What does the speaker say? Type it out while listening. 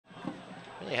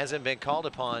Really hasn't been called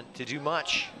upon to do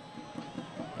much.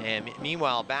 And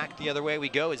meanwhile, back the other way we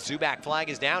go as Zubak flag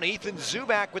is down. Ethan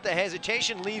Zubak with the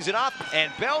hesitation leaves it off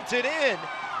and belted in.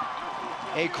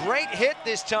 A great hit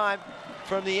this time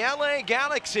from the LA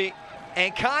Galaxy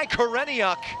and Kai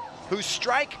Koreniuk, who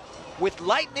strike with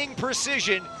lightning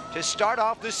precision to start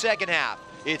off the second half.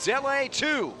 It's LA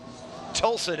 2,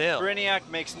 Tulsa 0. Koreniuk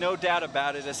makes no doubt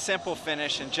about it. A simple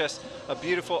finish and just a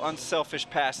beautiful, unselfish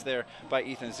pass there by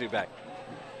Ethan Zubak.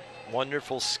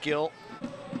 Wonderful skill.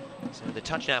 So the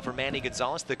touch now for Manny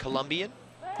Gonzalez, the Colombian.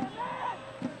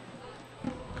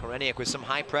 Koreniuk with some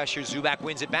high pressure. Zubak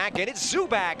wins it back, and it's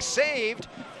Zubak saved.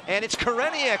 And it's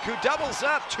Koreniuk who doubles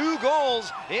up 2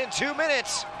 goals in 2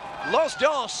 minutes. Los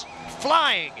Dos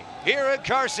flying here at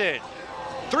Carson.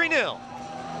 3-0.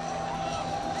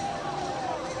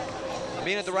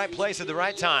 Being at the right place at the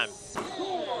right time.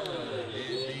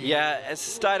 Yeah, as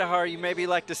Stidehar, you maybe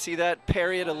like to see that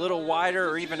parry it a little wider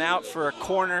or even out for a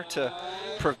corner to...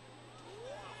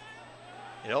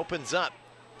 It opens up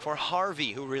for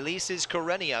Harvey, who releases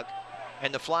Koreniuk,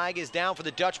 and the flag is down for the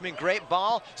Dutchman. Great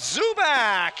ball.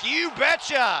 Zubak, you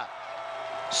betcha!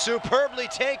 Superbly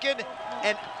taken,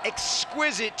 an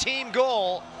exquisite team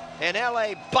goal, and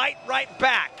LA bite right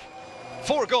back.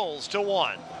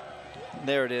 4-1.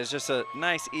 There it is, just a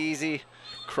nice, easy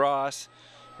cross,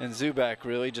 and Zubak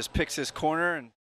really just picks his corner. And